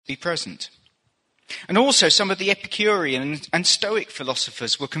be present. And also some of the Epicurean and Stoic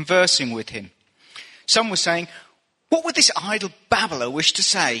philosophers were conversing with him. Some were saying, "What would this idle babbler wish to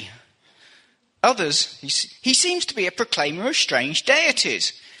say?" Others, he seems to be a proclaimer of strange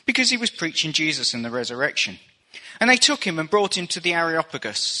deities, because he was preaching Jesus and the resurrection. And they took him and brought him to the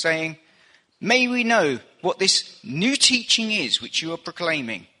Areopagus, saying, "May we know what this new teaching is which you are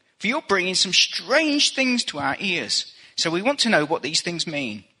proclaiming? For you're bringing some strange things to our ears. So we want to know what these things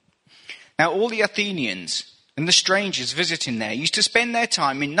mean." Now all the Athenians and the strangers visiting there used to spend their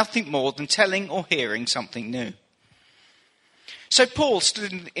time in nothing more than telling or hearing something new. So Paul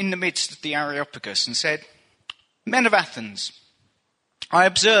stood in the midst of the Areopagus and said, "Men of Athens, I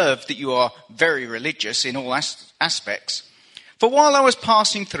observe that you are very religious in all aspects. For while I was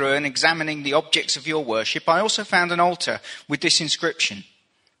passing through and examining the objects of your worship, I also found an altar with this inscription,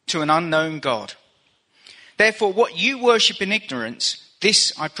 'To an unknown God.' Therefore, what you worship in ignorance,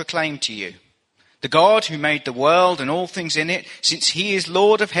 this I proclaim to you. The God who made the world and all things in it, since he is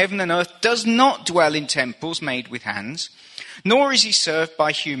Lord of heaven and earth, does not dwell in temples made with hands, nor is he served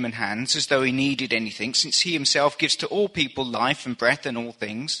by human hands as though he needed anything, since he himself gives to all people life and breath and all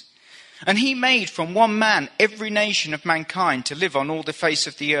things. And he made from one man every nation of mankind to live on all the face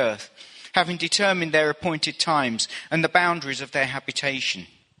of the earth, having determined their appointed times and the boundaries of their habitation,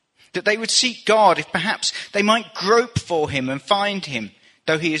 that they would seek God if perhaps they might grope for him and find him,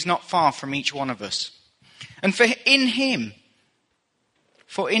 though he is not far from each one of us. And for in him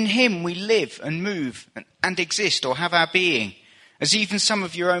we live and move and exist or have our being, as even some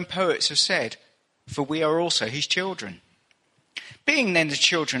of your own poets have said, for we are also his children. Being then the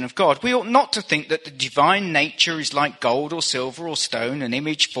children of God, we ought not to think that the divine nature is like gold or silver or stone, an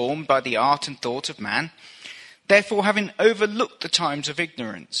image formed by the art and thought of man. Therefore, having overlooked the times of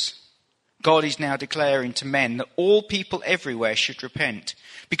ignorance, God is now declaring to men that all people everywhere should repent,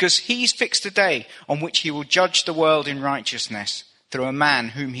 because he's fixed a day on which he will judge the world in righteousness through a man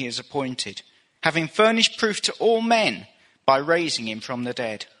whom he has appointed, having furnished proof to all men by raising him from the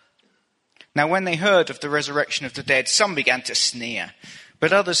dead." Now when they heard of the resurrection of the dead, some began to sneer,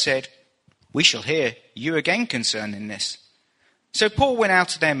 but others said, "We shall hear you again concerning this." So Paul went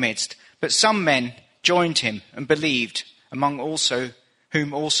out of their midst, but some men joined him and believed, among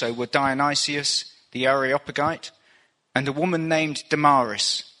whom also were Dionysius the Areopagite, and a woman named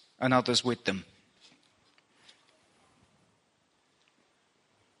Damaris, and others with them.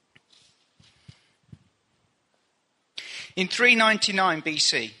 In 399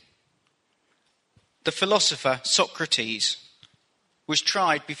 BC, the philosopher Socrates was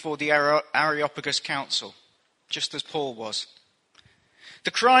tried before the Areopagus Council, just as Paul was.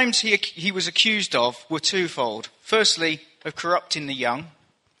 The crimes he was accused of were twofold. Firstly, of corrupting the young,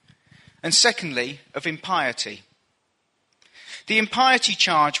 and secondly, of impiety. The impiety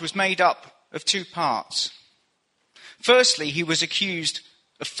charge was made up of two parts. Firstly, he was accused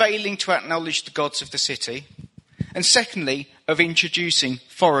of failing to acknowledge the gods of the city, and secondly, of introducing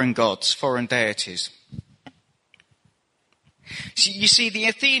foreign gods, foreign deities. So you see, the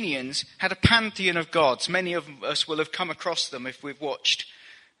Athenians had a pantheon of gods. Many of us will have come across them if we've watched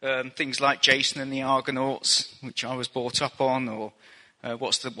things like Jason and the Argonauts, which I was brought up on, or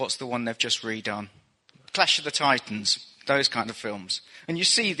what's the one they've just redone? Clash of the Titans, those kind of films. And you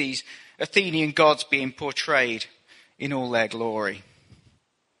see these Athenian gods being portrayed in all their glory.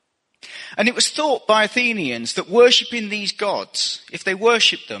 And it was thought by Athenians that worshipping these gods, if they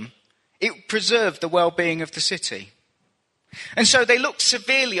worshipped them, it would preserve the well-being of the city. And so they looked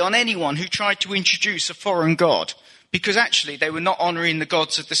severely on anyone who tried to introduce a foreign god, because actually they were not honouring the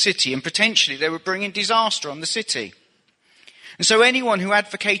gods of the city, and potentially they were bringing disaster on the city. And so anyone who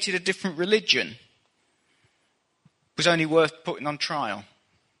advocated a different religion was only worth putting on trial.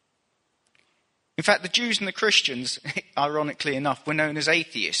 In fact, the Jews and the Christians, ironically enough, were known as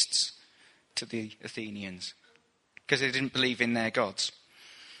atheists to the Athenians, because they didn't believe in their gods.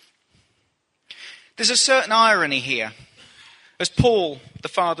 There's a certain irony here, as Paul, the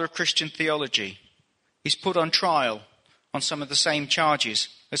father of Christian theology, is put on trial on some of the same charges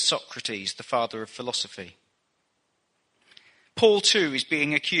as Socrates, the father of philosophy. Paul too is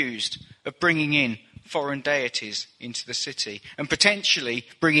being accused of bringing in foreign deities into the city and potentially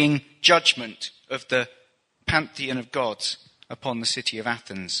bringing judgment of the pantheon of gods upon the city of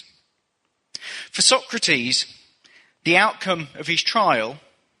Athens. For Socrates, the outcome of his trial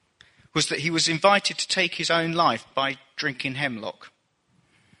was that he was invited to take his own life by drinking hemlock.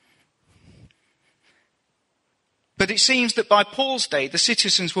 But it seems that by Paul's day, the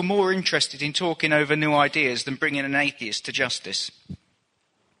citizens were more interested in talking over new ideas than bringing an atheist to justice.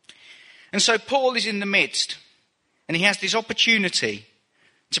 And so Paul is in the midst, and he has this opportunity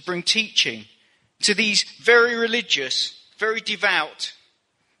to bring teaching to these very religious, very devout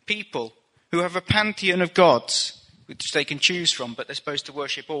people who have a pantheon of gods which they can choose from, but they're supposed to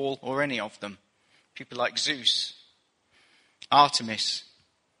worship all or any of them. People like Zeus, Artemis,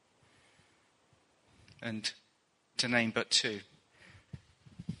 and to name but two.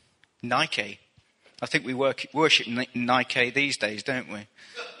 Nike. I think we worship Nike these days, don't we?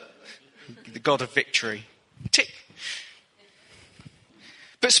 The god of victory. Tick.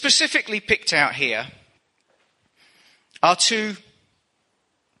 But specifically picked out here are two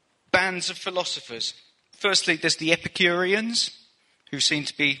bands of philosophers. Firstly, there's the Epicureans, who seem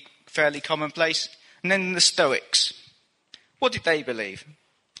to be fairly commonplace, and then the Stoics. What did they believe?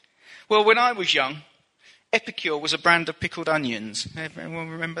 Well, when I was young, Epicure was a brand of pickled onions. Everyone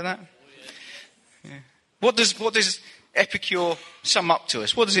remember that? Yeah. What does Epicure sum up to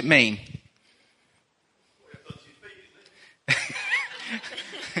us? What does it mean? I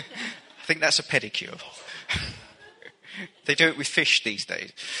think that's a pedicure. They do it with fish these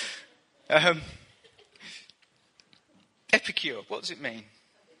days. Epicure, what does it mean?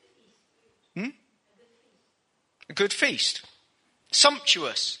 A good feast.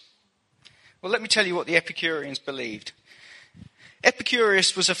 Sumptuous. Well, let me tell you what the Epicureans believed.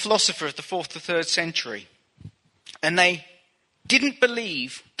 Epicurus was a philosopher of the 4th to 3rd century. And they didn't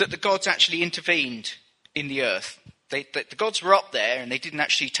believe that the gods actually intervened in the earth. The gods were up there and they didn't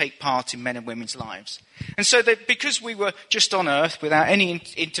actually take part in men and women's lives. And so because we were just on earth without any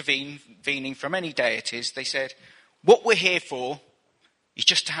intervening from any deities, they said, what we're here for is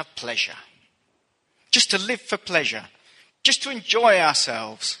just to have pleasure. Just to live for pleasure. Just to enjoy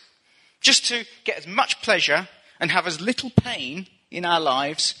ourselves. Just to get as much pleasure and have as little pain in our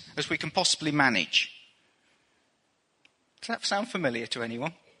lives as we can possibly manage. Does that sound familiar to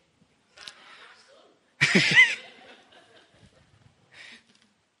anyone?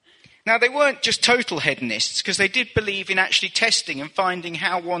 Now, they weren't just total hedonists, because they did believe in actually testing and finding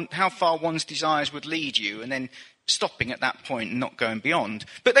how far one's desires would lead you, and then stopping at that point and not going beyond.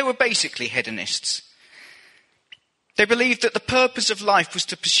 But they were basically hedonists. They believed that the purpose of life was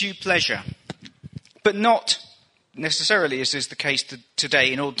to pursue pleasure, but not necessarily, as is the case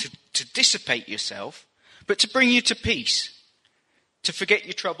today, in order to dissipate yourself, but to bring you to peace, to forget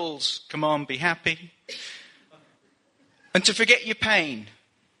your troubles, come on, be happy, and to forget your pain.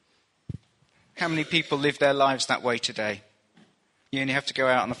 How many people live their lives that way today? You only have to go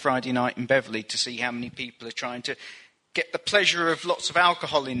out on a Friday night in Beverley to see how many people are trying to get the pleasure of lots of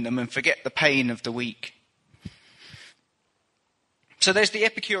alcohol in them and forget the pain of the week. So there's the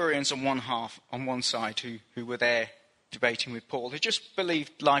Epicureans on one side who were there debating with Paul, who just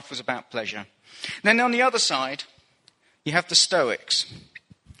believed life was about pleasure. Then on the other side, you have the Stoics.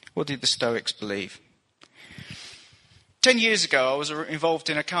 What did the Stoics believe? 10 years ago, I was involved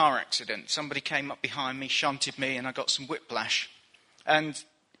in a car accident. Somebody came up behind me, shunted me, and I got some whiplash. And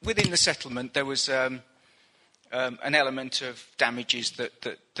within the settlement, there was an element of damages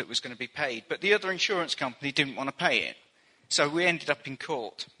that was going to be paid. But the other insurance company didn't want to pay it. So we ended up in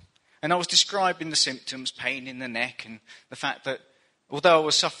court. And I was describing the symptoms, pain in the neck, and the fact that although I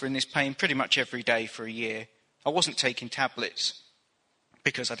was suffering this pain pretty much every day for a year, I wasn't taking tablets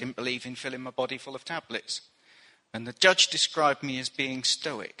because I didn't believe in filling my body full of tablets. And the judge described me as being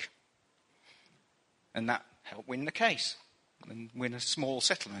stoic. And that helped win the case and win a small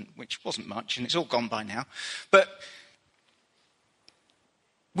settlement, which wasn't much, and it's all gone by now. But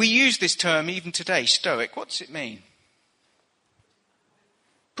we use this term even today, stoic. What does it mean?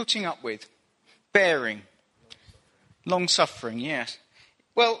 Putting up with, bearing, long-suffering, yes.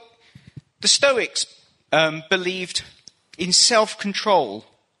 Well, the Stoics believed in self-control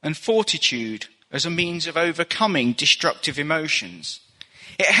and fortitude as a means of overcoming destructive emotions.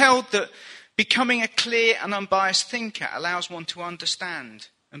 It held that becoming a clear and unbiased thinker allows one to understand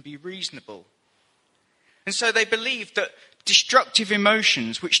and be reasonable. And so they believed that destructive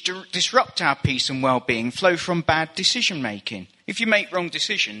emotions which disrupt our peace and well-being flow from bad decision-making. If you make wrong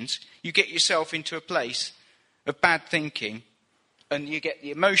decisions, you get yourself into a place of bad thinking and you get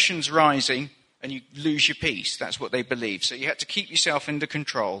the emotions rising and you lose your peace. That's what they believed. So you had to keep yourself under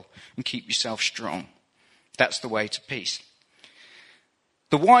control and keep yourself strong. That's the way to peace.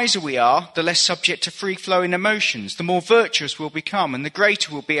 The wiser we are, the less subject to free-flowing emotions, the more virtuous we'll become, and the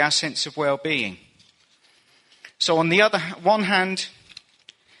greater will be our sense of well-being. So on the one hand,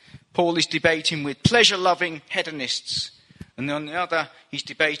 Paul is debating with pleasure-loving hedonists, and on the other, he's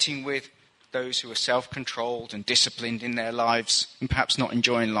debating with those who are self-controlled and disciplined in their lives and perhaps not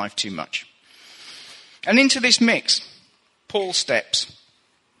enjoying life too much. And into this mix, Paul steps,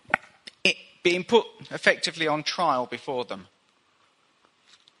 it being put effectively on trial before them.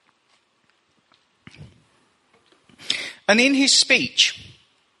 And in his speech,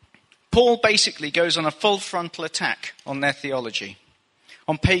 Paul basically goes on a full frontal attack on their theology,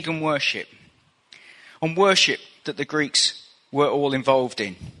 on pagan worship, on worship that the Greeks were all involved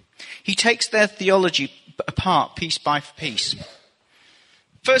in. He takes their theology apart piece by piece.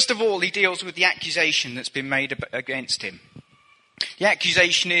 First of all, he deals with the accusation that's been made against him. The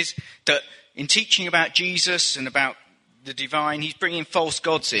accusation is that in teaching about Jesus and about the divine, he's bringing false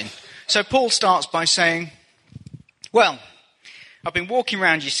gods in. So Paul starts by saying, well, I've been walking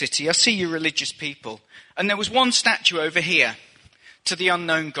around your city, I see you religious people, and there was one statue over here to the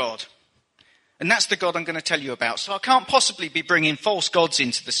unknown God. And that's the God I'm going to tell you about. So I can't possibly be bringing false gods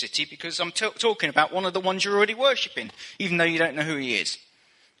into the city because I'm talking about one of the ones you're already worshipping, even though you don't know who he is.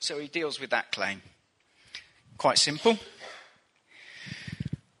 So he deals with that claim. Quite simple.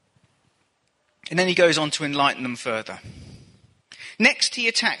 And then he goes on to enlighten them further. Next, he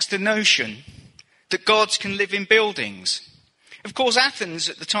attacks the notion that gods can live in buildings. Of course, Athens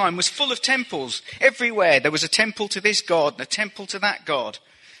at the time was full of temples. Everywhere there was a temple to this god and a temple to that god.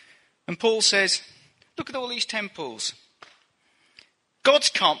 And Paul says, look at all these temples. Gods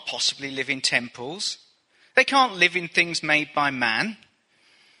can't possibly live in temples. They can't live in things made by man.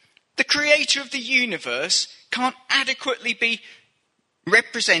 The creator of the universe can't adequately be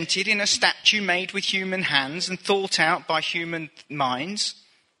represented in a statue made with human hands and thought out by human minds.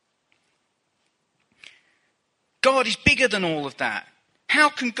 God is bigger than all of that. How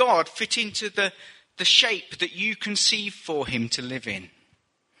can God fit into the shape that you conceive for him to live in?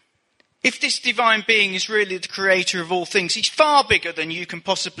 If this divine being is really the creator of all things, he's far bigger than you can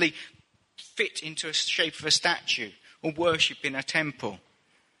possibly fit into a shape of a statue or worship in a temple.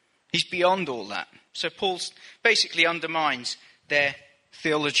 He's beyond all that. So Paul basically undermines their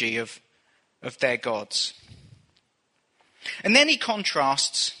theology of their gods. And then he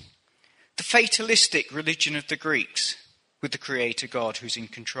contrasts the fatalistic religion of the Greeks with the creator God who's in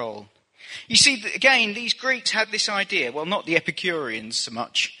control. You see, again, these Greeks had this idea, well, not the Epicureans so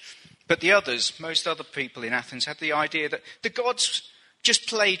much, but the others, most other people in Athens, had the idea that the gods just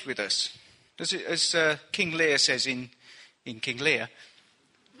played with us. As King Lear says in King Lear,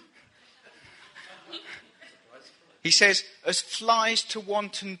 he says, as flies to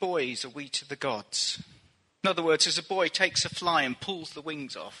wanton boys are we to the gods. In other words, as a boy takes a fly and pulls the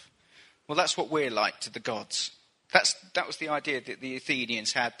wings off, well, that's what we're like to the gods. That was the idea that the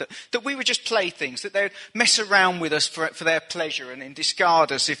Athenians had, that we were just playthings, that they'd mess around with us for their pleasure and then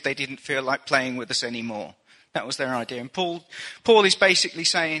discard us if they didn't feel like playing with us anymore. That was their idea. And Paul is basically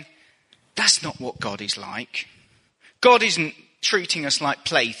saying, that's not what God is like. God isn't treating us like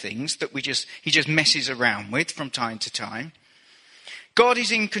playthings that he just messes around with from time to time. God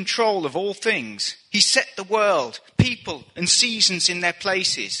is in control of all things. He set the world, people and seasons in their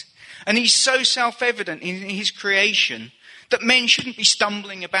places. And he's so self-evident in his creation that men shouldn't be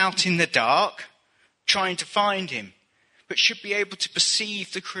stumbling about in the dark trying to find him, but should be able to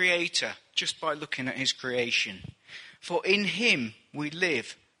perceive the Creator just by looking at his creation. For in him we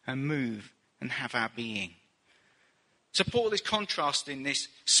live and move and have our being. So Paul is contrasting this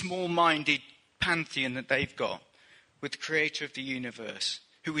small-minded pantheon that they've got with the creator of the universe,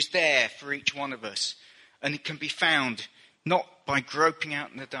 who is there for each one of us. And it can be found not by groping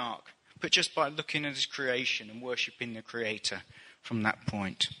out in the dark, but just by looking at his creation and worshipping the creator from that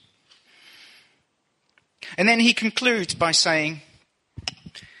point. And then he concludes by saying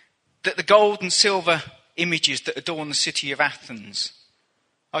that the gold and silver images that adorn the city of Athens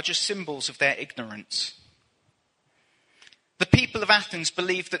are just symbols of their ignorance. The people of Athens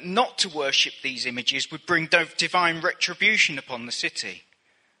believed that not to worship these images would bring divine retribution upon the city.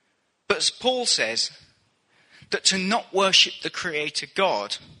 But as Paul says, that to not worship the Creator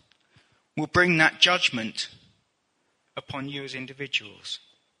God will bring that judgment upon you as individuals.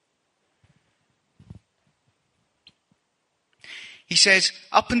 He says,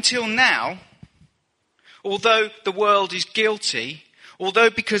 up until now, although the world is guilty, although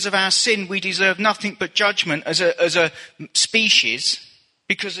because of our sin we deserve nothing but judgment as a species,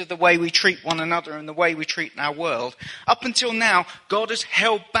 because of the way we treat one another and the way we treat our world, up until now, God has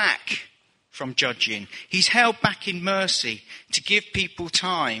held back from judging. He's held back in mercy to give people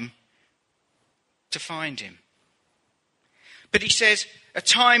time to find him. But he says, a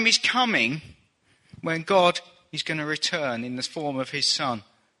time is coming when God is going to return in the form of his Son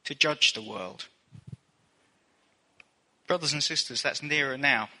to judge the world. Brothers and sisters, that's nearer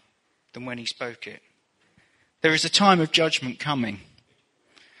now than when he spoke it. There is a time of judgment coming.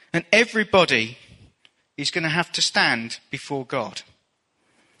 And everybody is going to have to stand before God.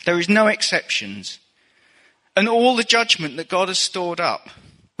 There is no exceptions. And all the judgment that God has stored up,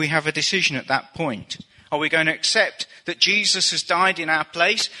 we have a decision at that point. Are we going to accept that Jesus has died in our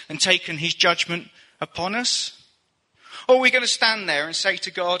place and taken his judgment upon us? Or are we going to stand there and say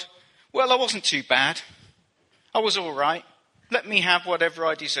to God, well, I wasn't too bad. I was all right. Let me have whatever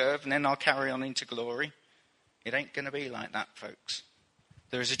I deserve and then I'll carry on into glory. It ain't going to be like that, folks.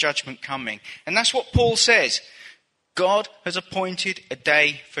 There is a judgment coming. And that's what Paul says. God has appointed a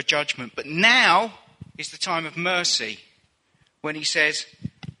day for judgment. But now is the time of mercy when he says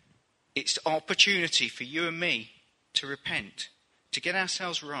it's an opportunity for you and me to repent, to get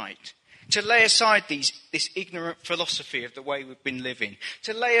ourselves right, to lay aside this ignorant philosophy of the way we've been living,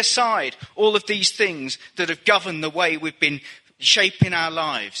 to lay aside all of these things that have governed the way we've been shaping our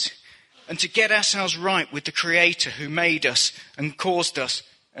lives, and to get ourselves right with the Creator who made us and caused us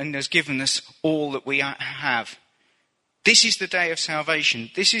and has given us all that we have. This is the day of salvation.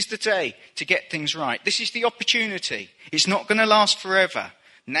 This is the day to get things right. This is the opportunity. It's not going to last forever.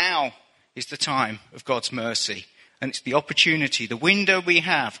 Now is the time of God's mercy. And it's the opportunity, the window we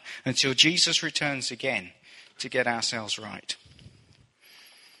have until Jesus returns again to get ourselves right.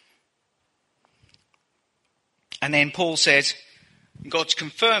 And then Paul says, God's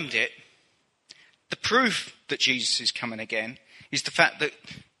confirmed it. The proof that Jesus is coming again is the fact that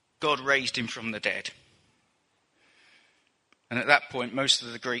God raised him from the dead. And at that point, most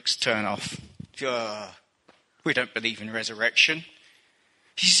of the Greeks turn off. We don't believe in resurrection.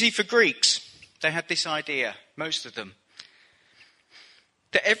 You see, for Greeks, they had this idea, most of them,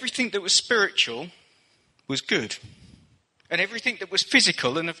 that everything that was spiritual was good. And everything that was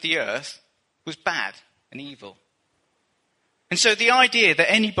physical and of the earth was bad and evil. And so the idea that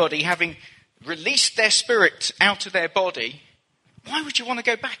anybody having released their spirit out of their body, why would you want to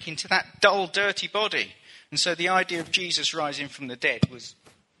go back into that dull, dirty body? And so the idea of Jesus rising from the dead was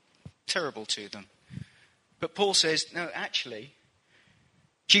terrible to them. But Paul says, no, actually,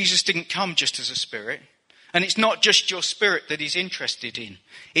 Jesus didn't come just as a spirit. And it's not just your spirit that he's interested in.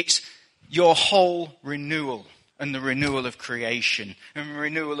 It's your whole renewal and the renewal of creation and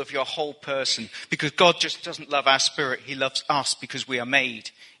renewal of your whole person. Because God just doesn't love our spirit. He loves us because we are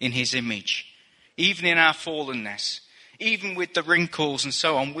made in his image. Even in our fallenness, even with the wrinkles and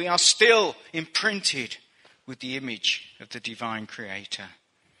so on, we are still imprinted with the image of the divine Creator.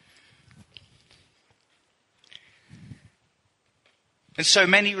 And so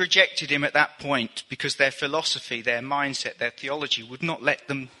many rejected him at that point because their philosophy, their mindset, their theology would not let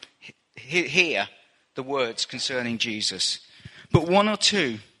them hear the words concerning Jesus. But one or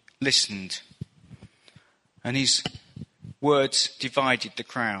two listened, and his words divided the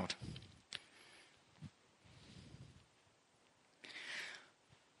crowd.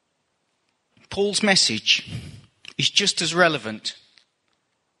 Paul's message is just as relevant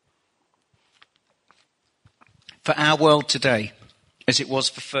for our world today as it was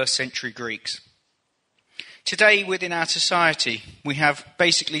for first century Greeks. Today, within our society, we have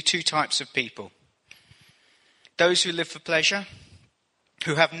basically two types of people. Those who live for pleasure,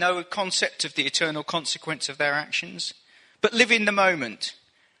 who have no concept of the eternal consequence of their actions, but live in the moment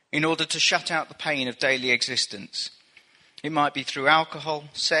in order to shut out the pain of daily existence. It might be through alcohol,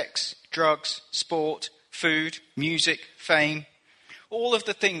 sex, drugs, sport, food, music, fame, all of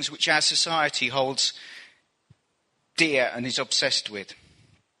the things which our society holds dear and is obsessed with.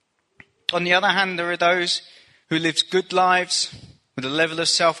 On the other hand, there are those who live good lives with a level of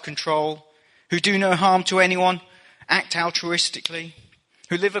self-control, who do no harm to anyone, act altruistically,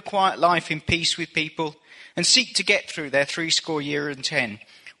 who live a quiet life in peace with people and seek to get through their 70 years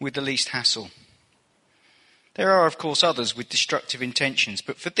with the least hassle. There are, of course, others with destructive intentions,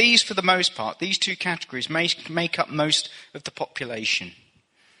 but for the most part, these two categories make up most of the population.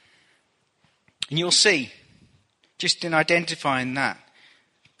 And you'll see, just in identifying that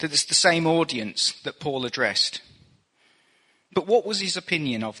it's the same audience that Paul addressed. But what was his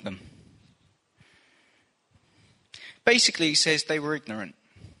opinion of them? Basically, he says they were ignorant.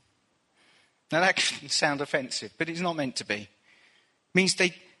 Now, that can sound offensive, but it's not meant to be. It means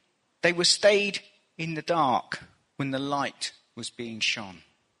they were stayed in the dark when the light was being shone.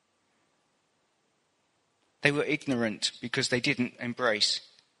 They were ignorant because they didn't embrace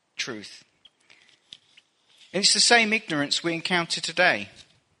truth. And it's the same ignorance we encounter today.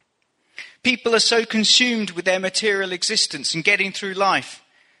 People are so consumed with their material existence and getting through life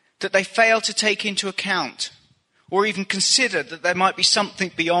that they fail to take into account or even consider that there might be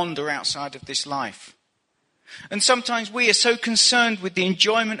something beyond or outside of this life. And sometimes we are so concerned with the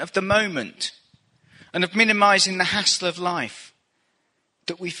enjoyment of the moment and of minimizing the hassle of life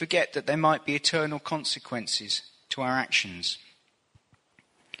that we forget that there might be eternal consequences to our actions.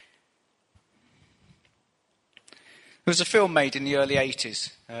 There was a film made in the early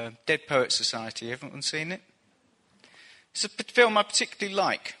 80s, Dead Poets Society. Everyone seen it? It's a film I particularly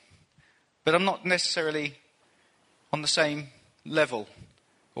like, but I'm not necessarily on the same level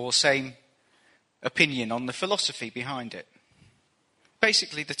or same opinion on the philosophy behind it.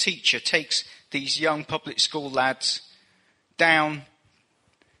 Basically, the teacher takes these young public school lads down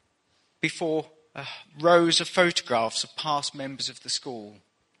before rows of photographs of past members of the school.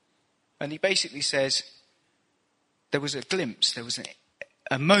 And he basically says there was a glimpse, there was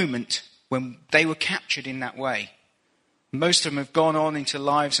a moment when they were captured in that way. Most of them have gone on into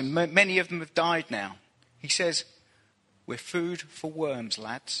lives, and many of them have died now. He says, "We're food for worms,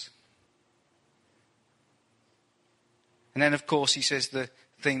 lads." And then, of course, he says the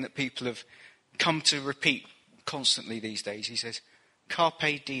thing that people have come to repeat constantly these days. He says,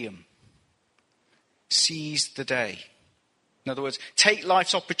 "Carpe diem." Seize the day. In other words, take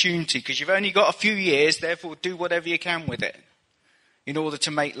life's opportunity, because you've only got a few years, therefore do whatever you can with it in order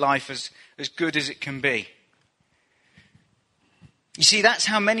to make life as good as it can be. You see, that's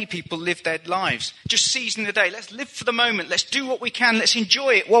how many people live their lives. Just seizing the day. Let's live for the moment. Let's do what we can. Let's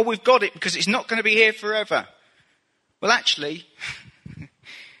enjoy it while we've got it, because it's not going to be here forever. Well, actually,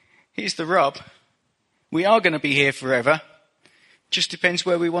 here's the rub. We are going to be here forever. Just depends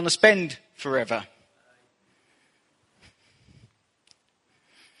where we want to spend forever.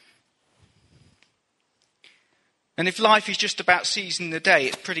 And if life is just about seizing the day,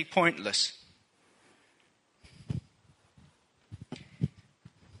 it's pretty pointless.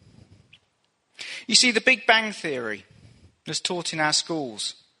 You see, the Big Bang Theory, as taught in our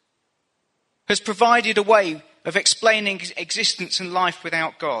schools, has provided a way of explaining existence and life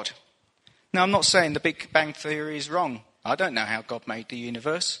without God. Now, I'm not saying the Big Bang Theory is wrong. I don't know how God made the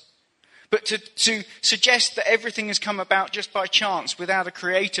universe. But to suggest that everything has come about just by chance without a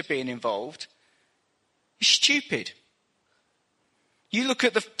creator being involved is stupid. You look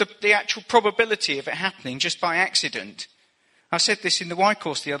at the actual probability of it happening just by accident. I said this in the Y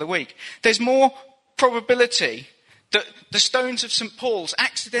course the other week. There's more probability that the stones of St. Paul's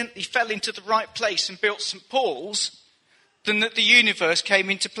accidentally fell into the right place and built St. Paul's than that the universe came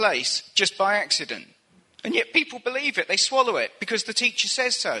into place just by accident. And yet people believe it. They swallow it because the teacher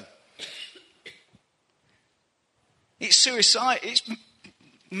says so. It's suicide. It's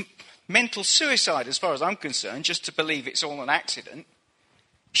mental suicide as far as I'm concerned, just to believe it's all an accident.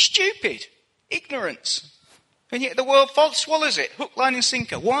 Stupid. Ignorance. And yet the world swallows it, hook, line and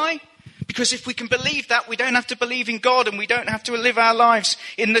sinker. Why? Because if we can believe that, we don't have to believe in God, and we don't have to live our lives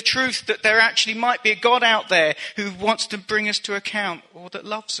in the truth that there actually might be a God out there who wants to bring us to account or that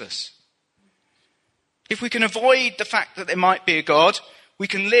loves us. If we can avoid the fact that there might be a God, we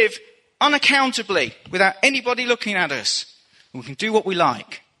can live unaccountably without anybody looking at us. And we can do what we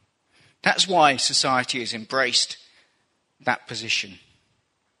like. That's why society has embraced that position.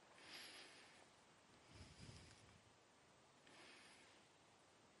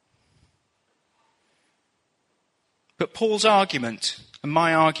 But Paul's argument and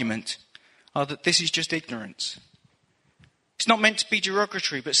my argument are that this is just ignorance. It's not meant to be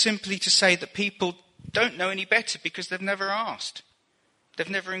derogatory, but simply to say that people don't know any better because they've never asked. They've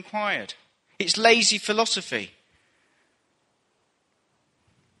never inquired. It's lazy philosophy.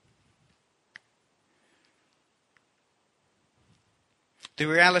 The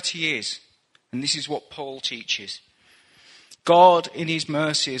reality is, and this is what Paul teaches, God in his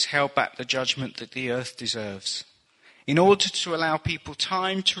mercy has held back the judgment that the earth deserves, in order to allow people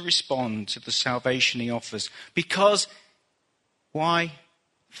time to respond to the salvation he offers. Because, why?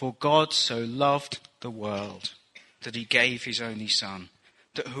 For God so loved the world that he gave his only Son,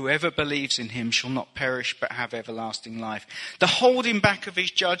 that whoever believes in him shall not perish but have everlasting life. The holding back of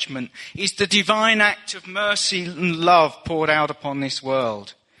his judgment is the divine act of mercy and love poured out upon this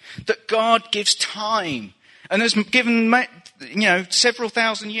world. That God gives time and has given several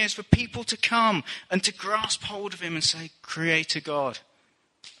thousand years for people to come and to grasp hold of him and say, Creator God,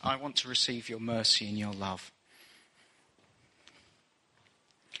 I want to receive your mercy and your love.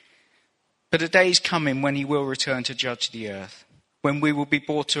 But a day is coming when he will return to judge the earth, when we will be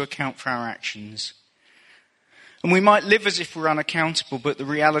brought to account for our actions. And we might live as if we're unaccountable, but the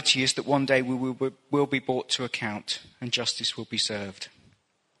reality is that one day we will be brought to account and justice will be served.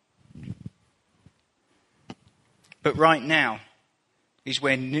 But right now is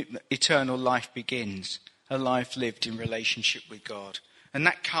when eternal life begins, a life lived in relationship with God. And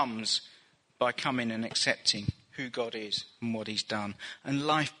that comes by coming and accepting who God is and what he's done. And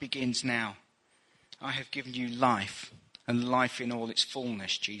life begins now. I have given you life, and life in all its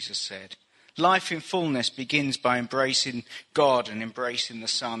fullness, Jesus said. Life in fullness begins by embracing God and embracing the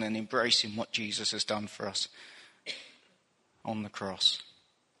Son and embracing what Jesus has done for us. on the cross.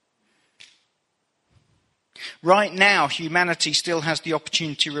 Right now, humanity still has the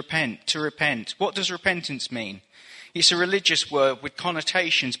opportunity to repent. What does repentance mean? It's a religious word with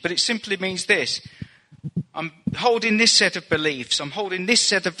connotations, but it simply means this. I'm holding this set of beliefs, I'm holding this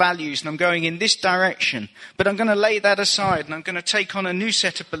set of values, and I'm going in this direction. But I'm going to lay that aside, and I'm going to take on a new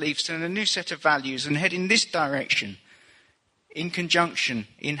set of beliefs and a new set of values and head in this direction, in conjunction,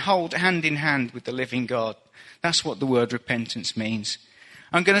 hand in hand with the living God. That's what the word repentance means.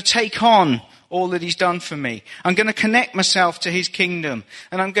 I'm going to take on all that he's done for me. I'm going to connect myself to his kingdom.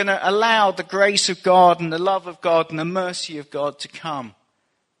 And I'm going to allow the grace of God and the love of God and the mercy of God to come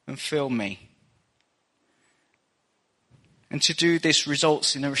and fill me. And to do this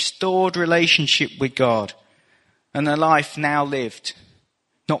results in a restored relationship with God and a life now lived,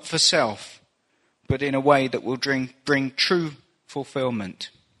 not for self, but in a way that will bring true fulfillment.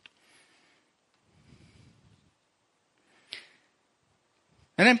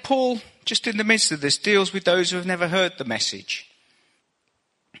 And then Paul, just in the midst of this, deals with those who have never heard the message.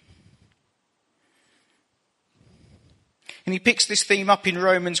 And he picks this theme up in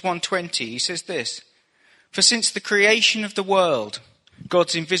Romans 1:20. He says this, "For since the creation of the world,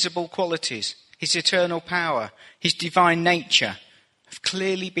 God's invisible qualities, his eternal power, his divine nature, have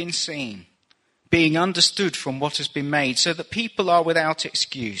clearly been seen, being understood from what has been made, so that people are without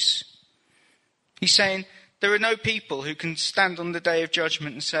excuse." He's saying, there are no people who can stand on the day of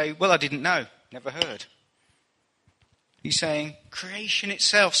judgment and say, well, I didn't know, never heard. He's saying, creation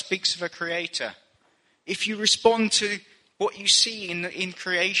itself speaks of a creator. If you respond to what you see in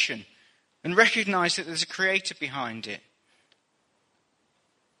creation and recognize that there's a creator behind it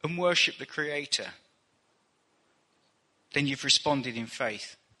and worship the creator, then you've responded in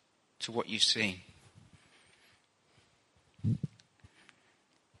faith to what you've seen.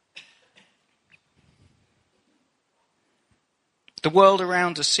 The world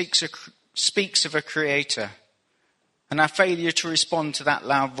around us speaks of a creator, and our failure to respond to that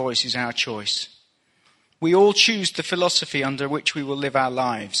loud voice is our choice. We all choose the philosophy under which we will live our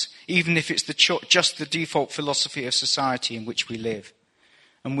lives, even if it's just the default philosophy of society in which we live.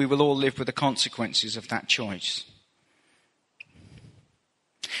 And we will all live with the consequences of that choice.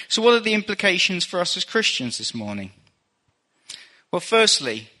 So what are the implications for us as Christians this morning? Well,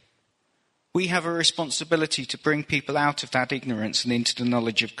 firstly, we have a responsibility to bring people out of that ignorance and into the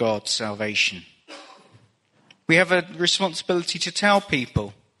knowledge of God's salvation. We have a responsibility to tell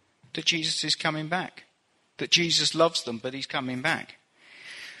people that Jesus is coming back, that Jesus loves them, but he's coming back.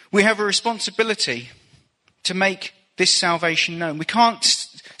 We have a responsibility to make this salvation known. We can't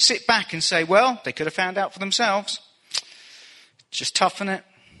sit back and say, well, they could have found out for themselves. It's just tough, isn't it?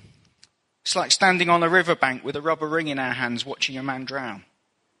 It's like standing on a riverbank with a rubber ring in our hands watching a man drown.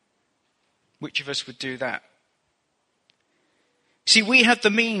 Which of us would do that? See, we have the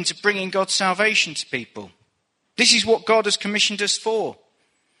means of bringing God's salvation to people. This is what God has commissioned us for.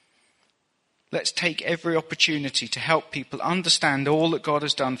 Let's take every opportunity to help people understand all that God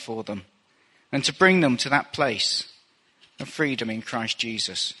has done for them and to bring them to that place of freedom in Christ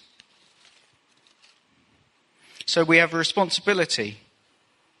Jesus. So we have a responsibility.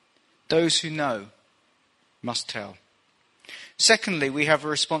 Those who know must tell. Secondly, we have a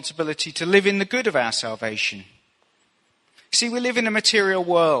responsibility to live in the good of our salvation. See, we live in a material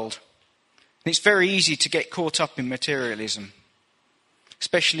world, and it's very easy to get caught up in materialism,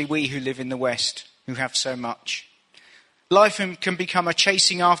 especially we who live in the West, who have so much. Life can become a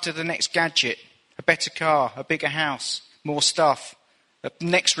chasing after the next gadget, a better car, a bigger house, more stuff, a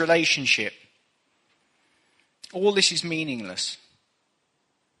next relationship. All this is meaningless.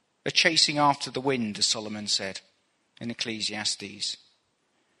 A chasing after the wind, as Solomon said in Ecclesiastes.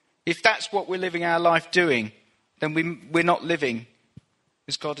 If that's what we're living our life doing, then we're not living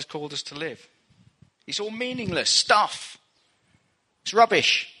as God has called us to live. It's all meaningless stuff. It's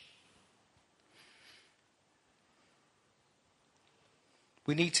rubbish.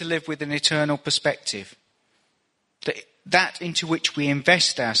 We need to live with an eternal perspective. That into which we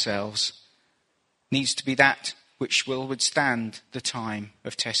invest ourselves needs to be that which will withstand the time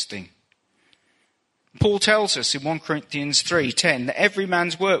of testing. Paul tells us in 1 Corinthians 3:10 that every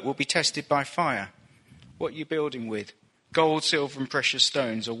man's work will be tested by fire. What are you building with? Gold, silver and precious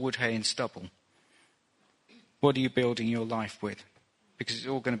stones, or wood, hay and stubble? What are you building your life with? Because it's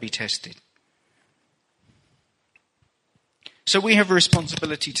all going to be tested. So we have a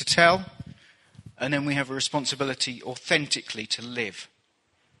responsibility to tell, and then we have a responsibility authentically to live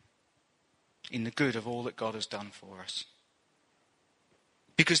in the good of all that God has done for us.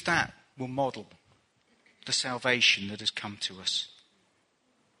 Because that will model the salvation that has come to us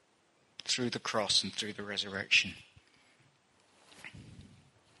through the cross and through the resurrection.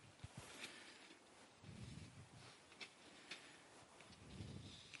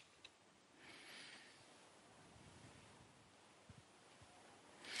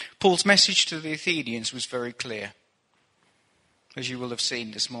 Paul's message to the Athenians was very clear, as you will have seen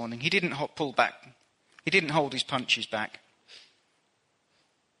this morning. He didn't pull back. He didn't hold his punches back.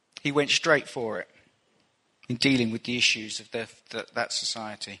 He went straight for it in dealing with the issues of that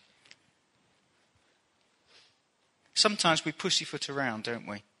society. Sometimes we pussyfoot around, don't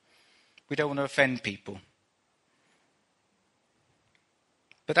we? We don't want to offend people.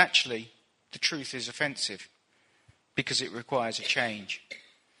 But actually, the truth is offensive because it requires a change.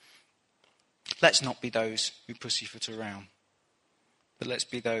 Let's not be those who pussyfoot around, but let's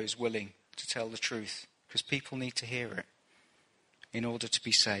be those willing to tell the truth, because people need to hear it in order to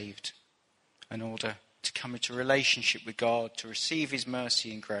be saved, in order to come into a relationship with God, to receive his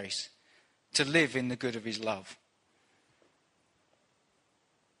mercy and grace, to live in the good of his love.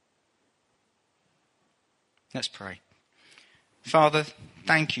 Let's pray. Father,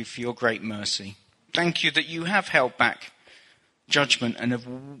 thank you for your great mercy. Thank you that you have held back judgment and have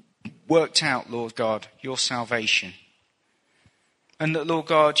worked out, Lord God, your salvation. And that, Lord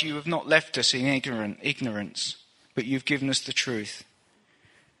God, you have not left us in ignorance, but you've given us the truth.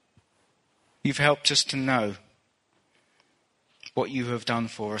 You've helped us to know what you have done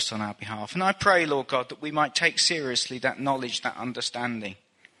for us on our behalf. And I pray, Lord God, that we might take seriously that knowledge, that understanding,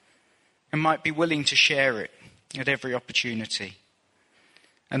 and might be willing to share it at every opportunity,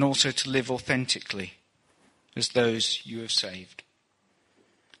 and also to live authentically as those you have saved.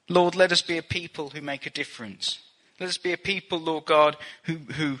 Lord, let us be a people who make a difference. Let us be a people, Lord God,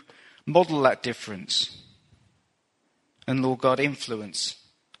 who model that difference. And, Lord God, influence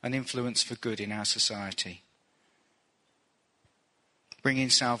for good in our society. Bring in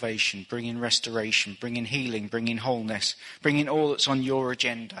salvation, bring in restoration, bring in healing, bring in wholeness, bring in all that's on your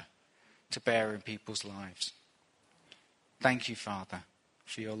agenda to bear in people's lives. Thank you, Father,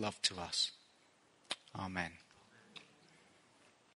 for your love to us. Amen.